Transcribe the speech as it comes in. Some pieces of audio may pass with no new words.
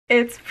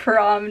It's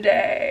prom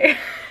day.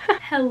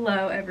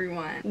 Hello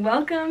everyone,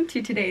 welcome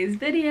to today's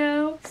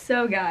video.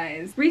 So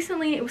guys,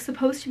 recently it was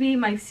supposed to be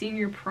my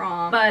senior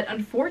prom, but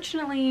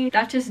unfortunately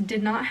that just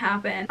did not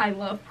happen. I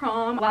love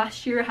prom.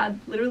 Last year I had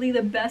literally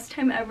the best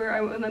time ever.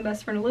 I went with my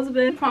best friend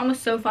Elizabeth. Prom was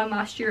so fun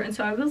last year, and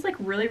so I was like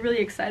really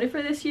excited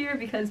for this year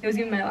because it was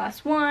gonna be my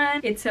last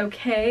one. It's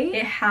okay,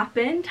 it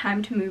happened,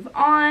 time to move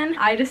on.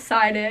 I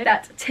decided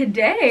that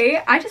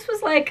today I just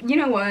was like, you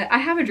know what, I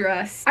have a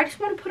dress, I just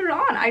want to put it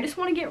on. I just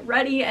want to get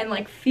ready and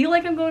like feel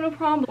like I'm going to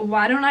prom.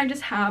 Why don't I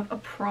just have a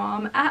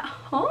prom at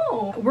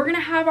home? We're gonna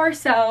have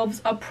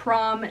ourselves a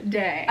prom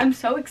day. I'm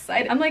so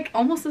excited. I'm like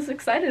almost as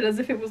excited as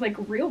if it was like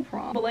real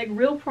prom, but like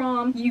real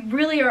prom, you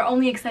really are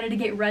only excited to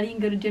get ready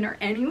and go to dinner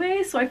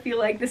anyway, so I feel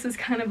like this is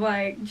kind of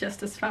like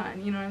just as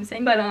fun, you know what I'm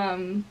saying? But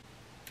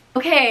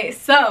okay,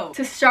 so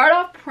to start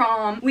off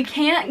prom, we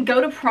can't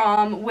go to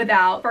prom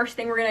without, first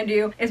thing we're gonna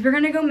do is we're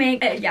gonna go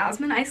make a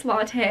Yasmine iced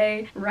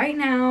latte right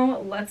now.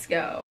 Let's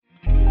go.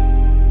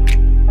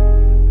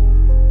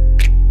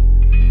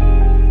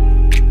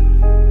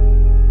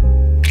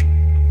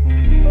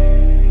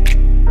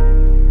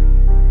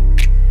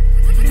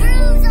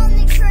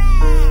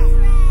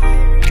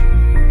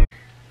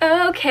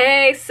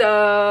 Okay,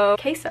 so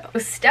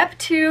step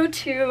 2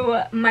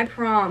 to my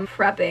prom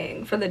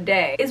prepping for the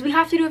day is we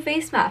have to do a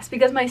face mask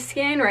because my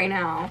skin right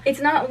now,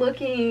 it's not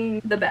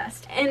looking the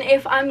best. And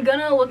if I'm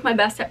gonna look my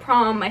best at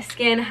prom, my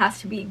skin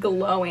has to be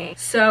glowing.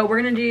 So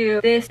we're gonna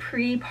do this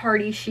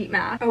pre-party sheet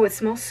mask. Oh, it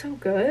smells so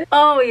good.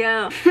 Oh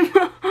yeah.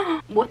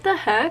 What the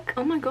heck?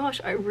 Oh my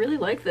gosh, I really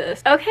like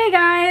this. Okay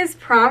guys,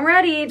 prom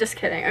ready. Just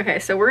kidding. Okay,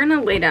 so we're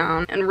gonna lay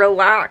down and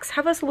relax.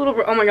 Have us a little,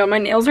 oh my god, my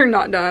nails are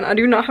not done. I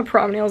do not have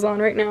prom nails on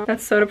right now.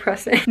 That's so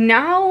depressing.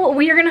 Now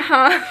we are gonna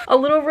have a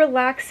little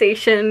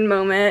relaxation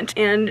moment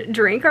and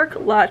drink our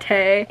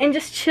latte and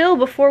just chill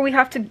before we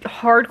have to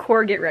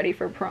hardcore get ready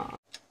for prom.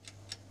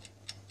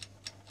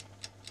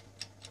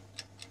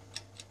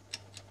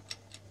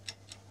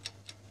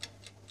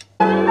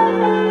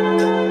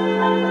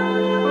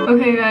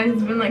 Okay guys,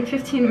 it's been like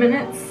 15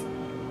 minutes.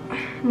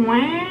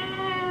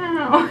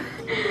 Wow.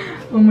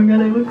 Oh my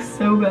god, I look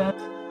so bad.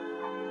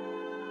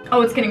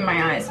 Oh, it's getting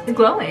my eyes. It's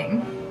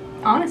glowing.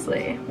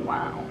 Honestly,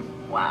 wow.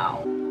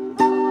 Wow.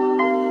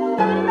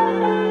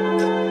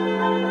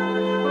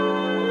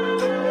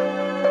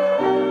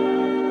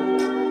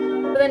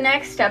 The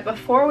next step,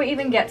 before we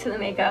even get to the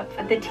makeup,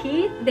 the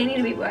teeth, they need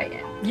to be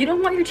whitened. You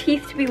don't want your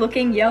teeth to be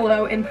looking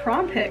yellow in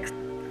prom pics.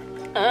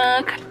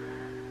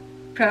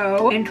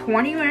 So in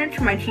 20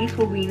 minutes my teeth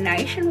will be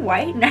nice and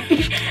white.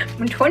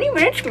 In 20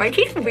 minutes my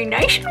teeth will be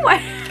nice and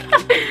white.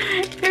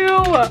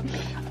 Ew.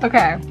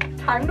 Okay,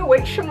 time to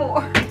wait some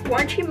more.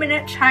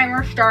 20-minute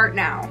timer start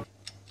now.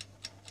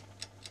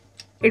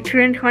 It's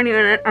been 20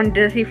 minutes. I'm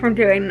dizzy from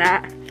doing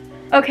that.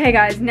 Okay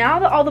guys, now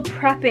that all the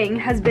prepping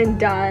has been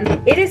done,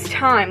 it is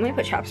time. Let me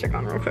put chapstick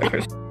on real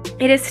quick.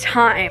 It is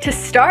time to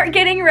start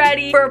getting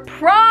ready for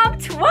prom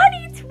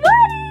 2020.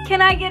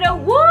 Can I get a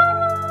woo?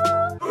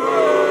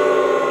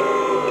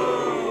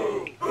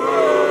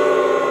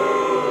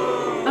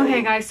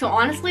 Okay guys, so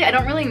honestly I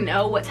don't really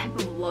know what type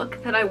of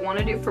look that I want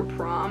to do for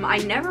prom. I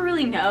never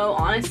really know,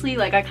 honestly.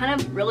 Like I kind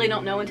of really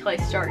don't know until I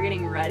start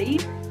getting ready.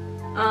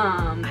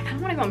 I kind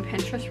of want to go on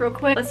Pinterest real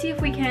quick. Let's see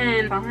if we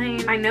can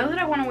find, I know that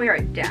I want to wear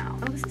it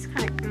down. Oh, this is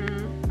kind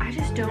of, I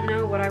just don't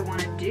know what I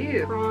want to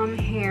do. Prom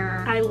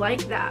hair, I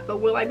like that,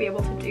 but will I be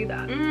able to do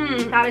that?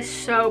 That is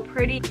so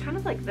pretty. Kind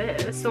of like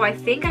this. So I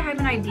think I have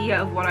an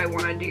idea of what I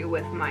want to do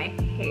with my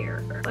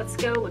hair. Let's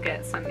go look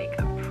at some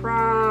makeup.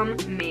 Prom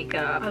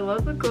makeup. I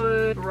love a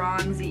good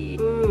bronzy.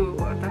 Ooh,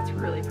 that's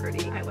really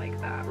pretty. I like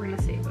that. We're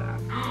gonna save that.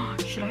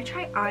 Should I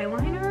try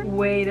eyeliner?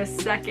 Wait a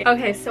second.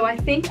 Okay, so I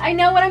think I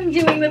know what I'm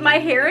doing with my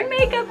hair and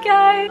makeup,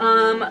 guys.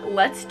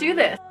 Let's do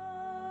this.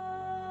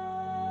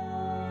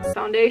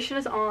 Foundation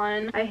is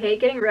on. I hate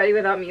getting ready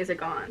without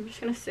music on. I'm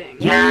just gonna sing.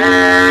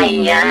 Yeah.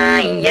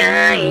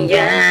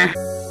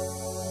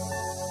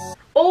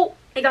 Oh!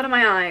 It got in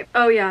my eye.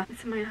 Oh yeah,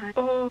 it's in my eye.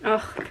 Oh,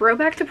 ugh.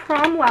 Throwback to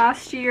prom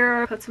last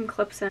year. Put some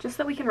clips in just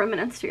so we can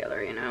reminisce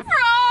together, you know?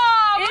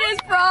 Prom! It is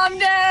prom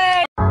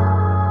day!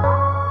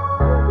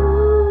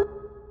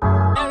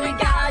 Only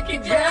God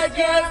can judge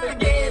us,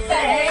 forgive the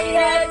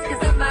haters, 'cause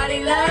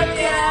somebody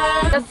loves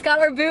ya. That's got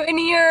our boot in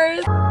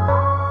ears.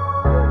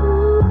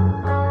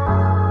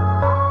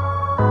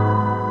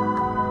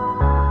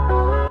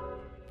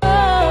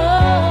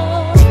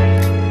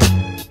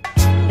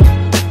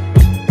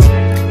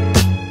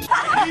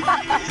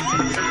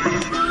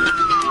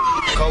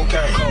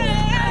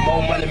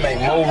 More money, make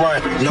more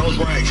run. No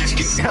right, just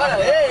get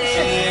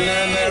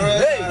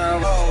hey.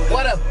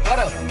 What up? What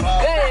up?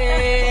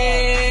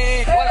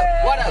 Hey. What up?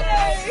 What up?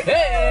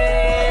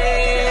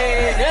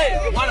 Hey. Hey.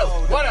 What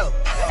up? What up?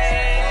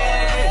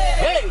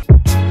 Hey.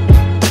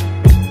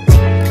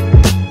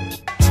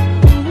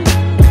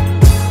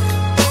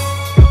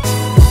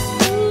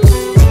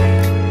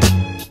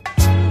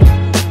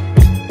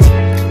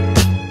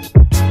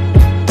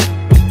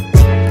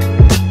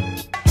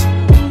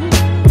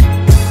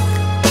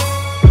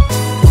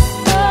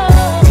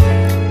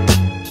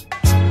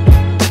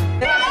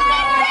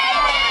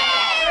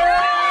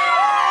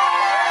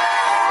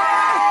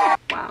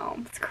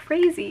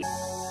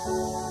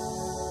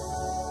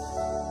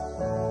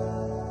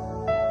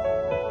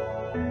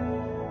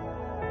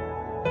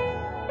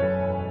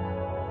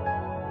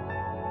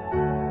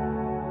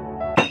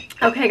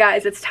 Okay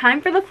guys, it's time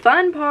for the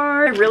fun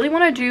part. I really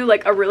want to do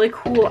like a really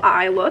cool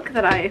eye look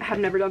that I have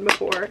never done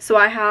before. So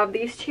I have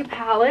these two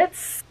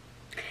palettes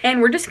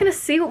and we're just gonna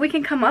see what we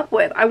can come up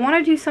with. I want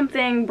to do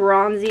something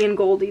bronzy and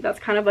goldy. That's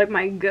kind of like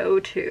my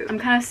go-to. I'm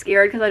kind of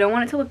scared because I don't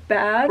want it to look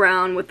bad.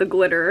 Brown with the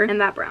glitter and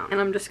that brown.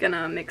 And I'm just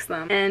gonna mix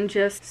them and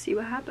just see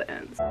what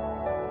happens.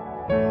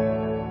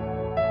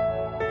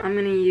 I'm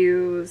gonna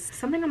use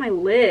something on my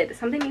lid.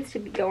 Something needs to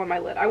go on my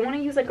lid. I want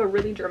to use like a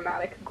really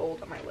dramatic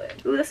gold on my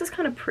lid. Ooh, this is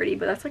kind of pretty,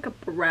 but that's like a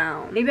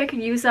brown. Maybe I could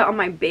use that on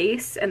my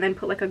base and then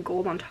put like a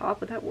gold on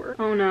top. Would that work?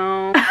 Oh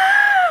no.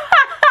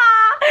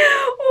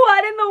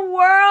 What in the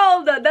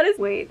world? That is,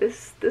 wait,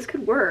 this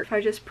could work if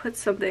I just put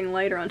something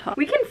lighter on top.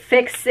 We can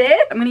fix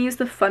it. I'm gonna use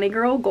the Funny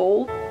Girl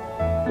gold.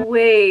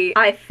 Wait,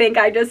 I think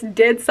I just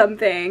did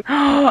something.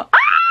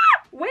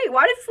 Wait,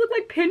 why does this look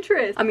like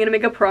Pinterest? I'm gonna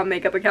make a prom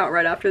makeup account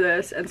right after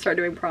this and start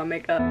doing prom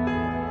makeup.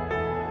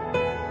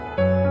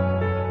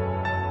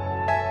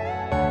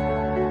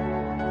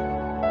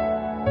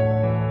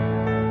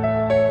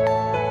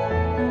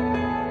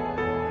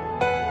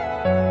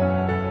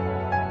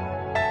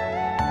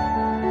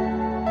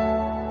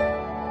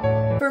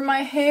 For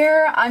my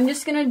hair, I'm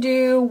just gonna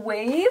do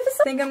waves.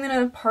 I think I'm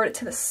gonna part it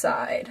to the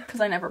side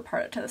because I never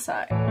part it to the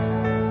side.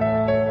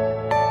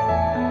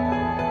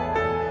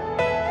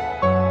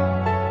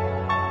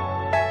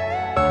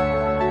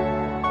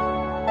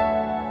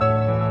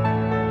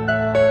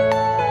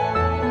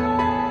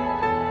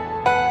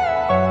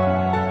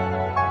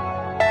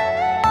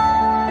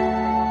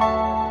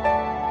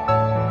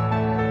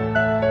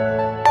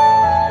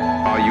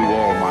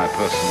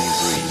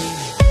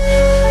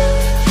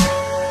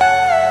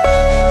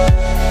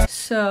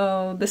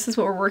 So this is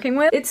what we're working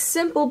with. It's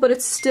simple, but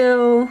it's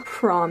still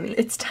prom-y.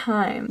 It's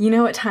time. You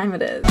know what time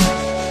it is.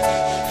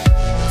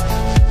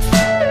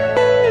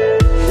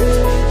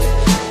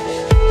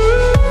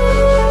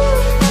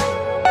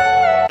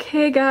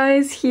 Okay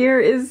guys, here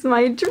is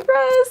my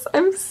dress.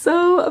 I'm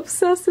so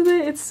obsessed with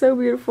it. It's so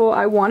beautiful.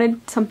 I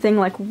wanted something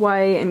like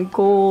white and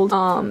gold.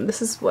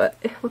 This is what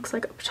it looks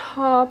like up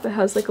top. It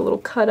has like a little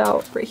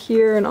cutout right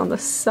here and on the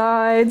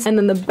sides. And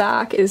then the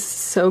back is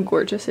so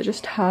gorgeous. It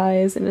just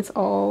ties and it's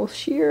all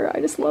sheer. I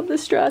just love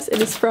this dress.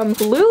 It is from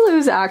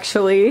Lulu's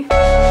actually.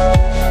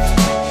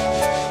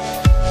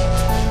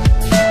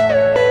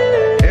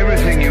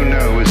 Everything you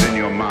know is in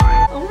your mind.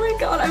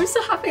 I'm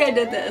so happy I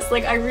did this.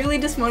 Like, I really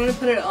just wanted to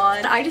put it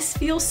on. I just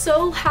feel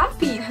so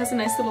happy. It has a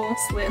nice little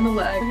slit in the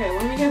leg. Okay,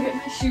 let me go get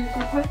my shoes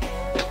real quick.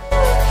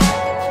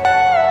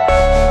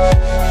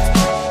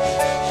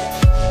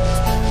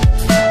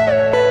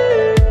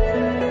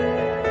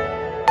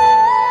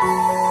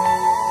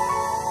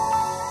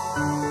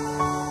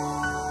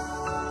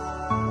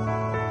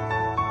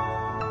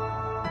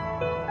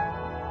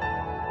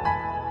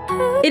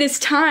 It is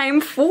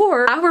time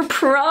for our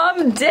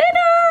prom dinner!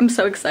 I'm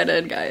so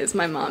excited, guys.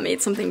 My mom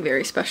made something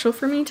very special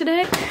for me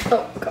today.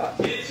 Oh, God.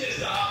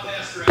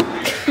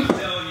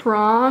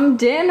 Prom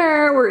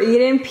dinner! We're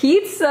eating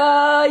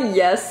pizza!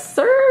 Yes,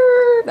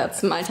 sir!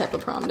 That's my type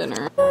of prom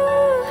dinner.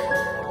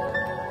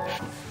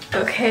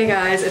 Okay,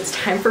 guys, it's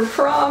time for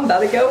prom.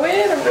 About to go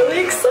in. I'm really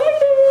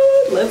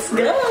excited. Let's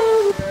go!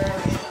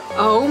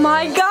 Oh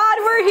my God,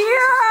 we're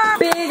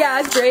here! Big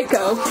ass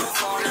Draco.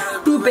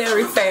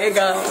 Blueberry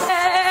Fago.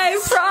 Hey,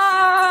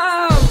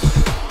 prom!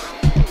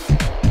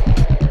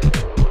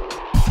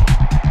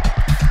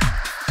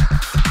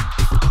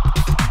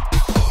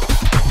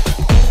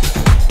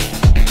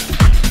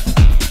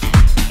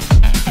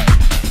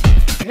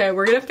 Okay,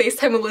 we're gonna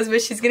FaceTime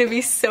Elizabeth. She's gonna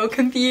be so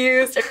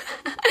confused.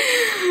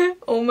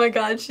 Oh my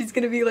God, she's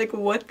gonna be like,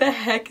 what the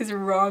heck is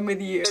wrong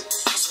with you?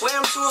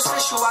 Elizabeth,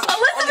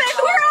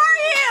 where are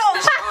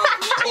you?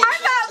 I'm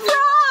at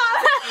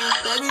prom!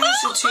 Maybe you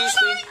should teach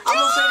me. I'm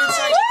afraid to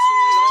take it.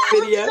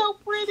 Video. So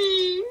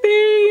pretty.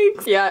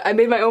 Thanks. Yeah, I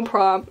made my own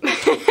prom.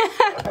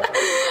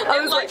 I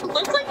was like,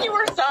 looks like you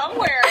were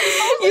somewhere.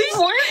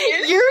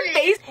 Your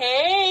face.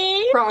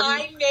 Hey, Prom.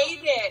 I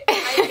made it.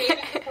 I made it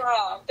to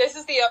prom. This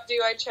is the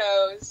updo I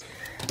chose.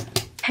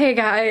 Hey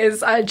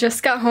guys, I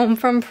just got home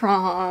from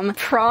prom.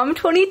 Prom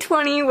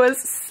 2020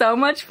 was so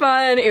much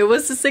fun. It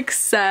was a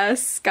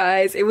success,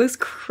 guys. It was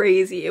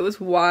crazy. It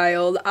was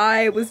wild.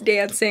 I was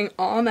dancing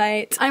all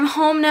night. I'm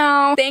home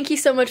now. Thank you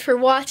so much for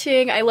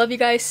watching. I love you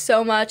guys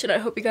so much, and I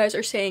hope you guys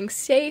are staying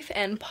safe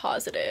and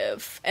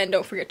positive. And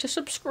don't forget to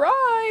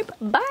subscribe.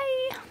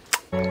 Bye!